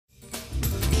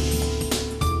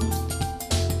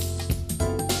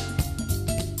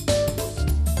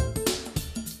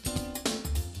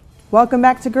Welcome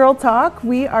back to Girl Talk.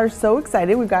 We are so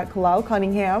excited. We've got Kahlal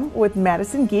Cunninghan with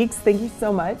Madison Geeks. Thank you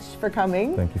so much for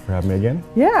coming. Thank you for having me again.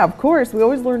 Yeah, of course. We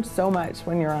always learn so much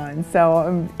when you're on. So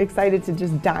I'm excited to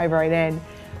just dive right in.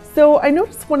 So I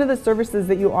noticed one of the services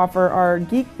that you offer are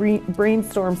Geek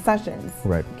Brainstorm Sessions.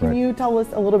 Right. Can you tell us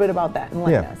a little bit about that and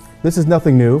enlighten us? This is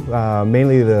nothing new.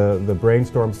 Mainly the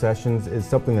Brainstorm Sessions is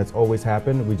something that's always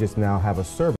happened. We just now have a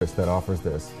service that offers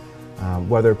this.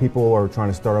 Whether people are trying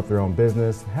to start up their own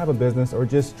business, have a business, or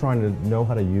just trying to know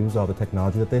how to use all the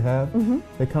technology that they have,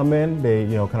 they come in, they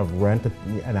kind of rent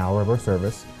an hour of our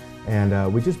service,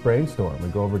 and we just brainstorm. We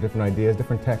go over different ideas,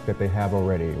 different tech that they have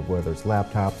already, whether it's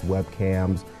laptops,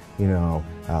 webcams,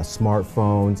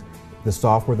 smartphones, the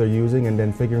software they're using, and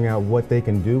then figuring out what they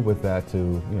can do with that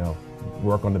to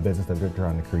work on the business that they're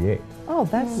trying to create. Oh,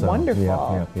 that's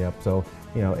wonderful. Yep. So,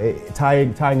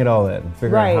 tying it all in,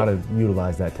 figuring out how to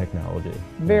utilize that technology.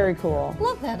 Very cool.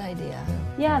 Love that idea.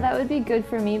 Yeah, that would be good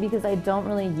for me because I don't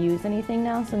really use anything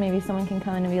now. So maybe someone can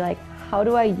come in and be like, how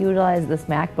do I utilize this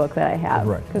MacBook that I have?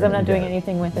 Because I'm not doing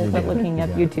anything with it but looking at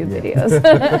YouTube videos.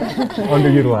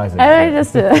 Underutilizing. And I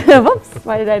just, whoops,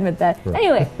 why did I admit that? Right.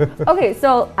 Anyway, okay,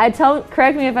 so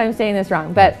correct me if I'm saying this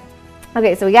wrong, but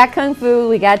okay, so we got Kung Fu,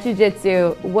 we got Ju Jit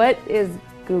Su. What is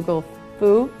GoogleFoo?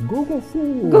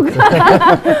 GoogleFoo.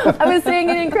 I was saying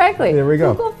it incorrectly. There we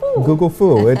go.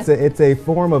 GoogleFoo. It's a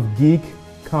form of geek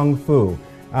Kung Fu.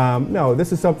 No,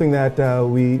 this is something that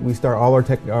we start all our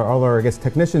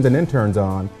technicians and interns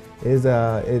on. And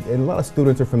a lot of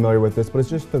students are familiar with this, but it's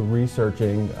just the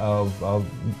researching of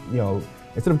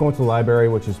instead of going to the library,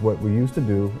 which is what we used to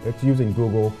do, it's using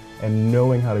Google and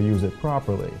knowing how to use it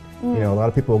properly. A lot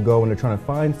of people go when they're trying to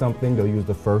find something, they'll use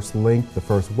the first link, the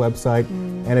first website,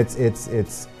 and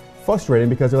it's frustrating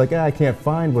because they're like, I can't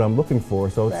find what I'm looking for.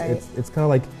 So it's kind of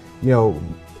like,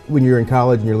 when you're in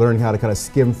college and you're learning how to kind of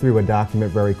skim through a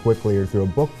document very quickly or through a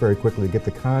book very quickly to get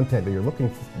the content that you're looking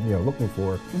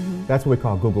for. That's what we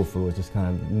call GoogleFoo, is just kind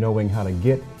of knowing how to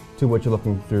get to what you're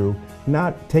looking through,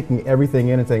 not taking everything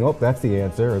in and saying, oh, that's the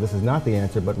answer, or this is not the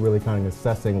answer, but really kind of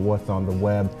assessing what's on the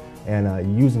web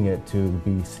and using it to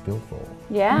be skillful.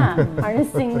 Yeah,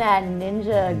 harnessing that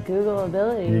ninja Google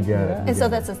ability. You got it. And so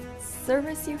that's a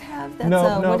service you have? That's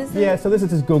no. What is it? Yeah, so this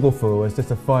is just GoogleFoo. It's just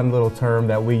a fun little term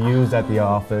that we use at the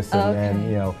office.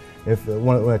 And if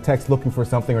when a tech's looking for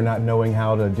something or not knowing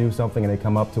how to do something and they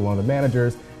come up to one of the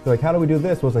managers, they're like, how do we do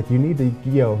this? Well, it's like, you need to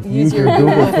use your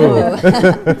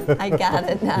GoogleFoo. I got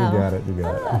it now. You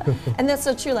got it. And that's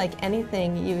so true, like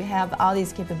anything, you have all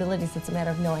these capabilities, it's a matter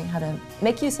of knowing how to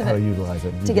make use of how to utilize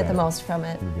it. To get the most from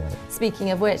it. You got it. Speaking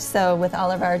of which, so with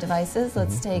all of our devices,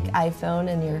 let's take iPhone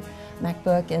and your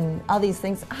Macbook and all these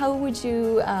things, how do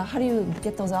you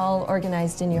get those all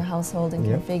organized in your household and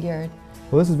configured?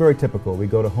 Well, this is very typical. We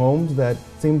go to homes that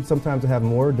seem sometimes to have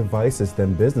more devices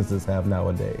than businesses have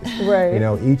nowadays. Right.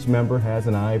 Each member has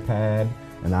an iPad,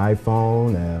 an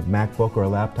iPhone, a MacBook or a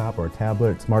laptop or a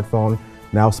tablet, smartphone,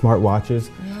 now smartwatches.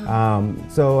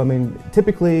 So,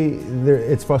 typically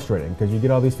it's frustrating because you get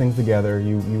all these things together,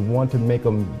 you want to make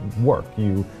them work.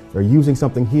 You are using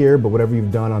something here, but whatever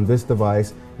you've done on this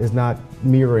device is not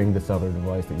mirroring this other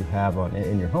device that you have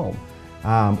in your home.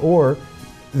 Or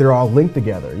they're all linked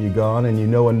together. You go on and you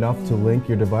know enough to link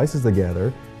your devices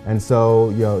together, and so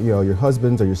your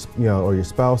husband or your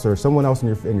spouse or someone else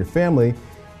in your family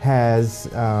has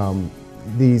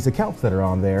these accounts that are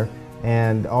on there,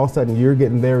 and all of a sudden you're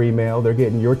getting their email, they're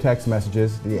getting your text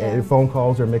messages, the phone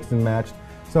calls are mixed and matched.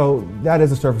 So that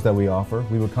is a service that we offer.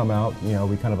 We would come out,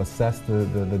 we kind of assess the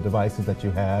devices that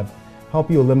you have, help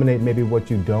you eliminate maybe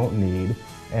what you don't need,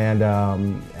 and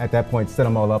at that point set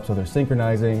them all up so they're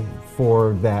synchronizing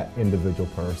for that individual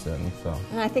person. So.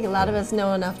 And I think a lot of us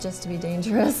know enough just to be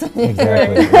dangerous.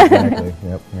 Exactly.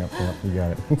 Yep, you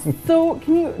got it. So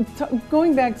can you,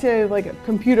 going back to like a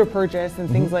computer purchase and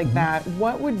things like that,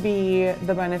 what would be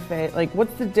the benefit, like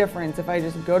what's the difference if I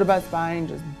just go to Best Buy and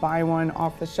just buy one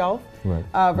off the shelf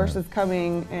versus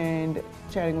coming and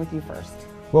chatting with you first?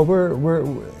 Well,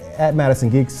 we're at Madison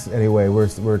Geeks anyway.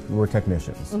 We're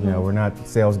technicians. We're not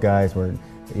sales guys. When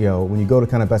you go to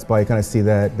kind of Best Buy, you kind of see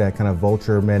that kind of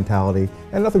vulture mentality.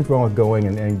 And nothing's wrong with going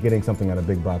and getting something at a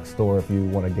big box store if you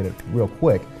want to get it real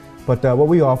quick. But what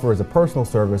we offer is a personal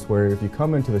service where if you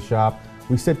come into the shop,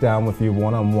 we sit down with you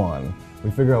one-on-one.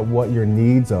 We figure out what your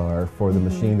needs are for the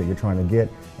machine that you're trying to get,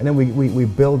 and then we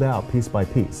build out piece by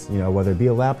piece. Whether it be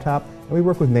a laptop, and we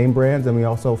work with name brands, and we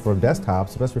also for desktops,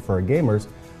 especially for our gamers.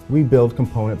 We build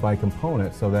component by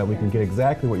component so that we can get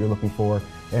exactly what you're looking for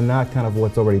and not kind of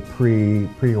what's already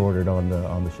pre-ordered on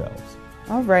the shelves.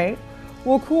 All right.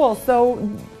 Well, cool. So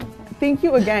thank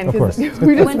you again, Of because course.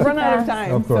 we just Went too run out of fast.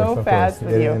 time Of course, so of fast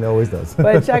course. with you. It always does.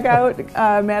 But check out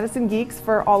Madison Geeks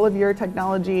for all of your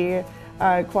technology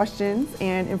questions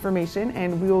and information,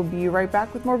 and we will be right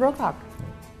back with more Real Talk.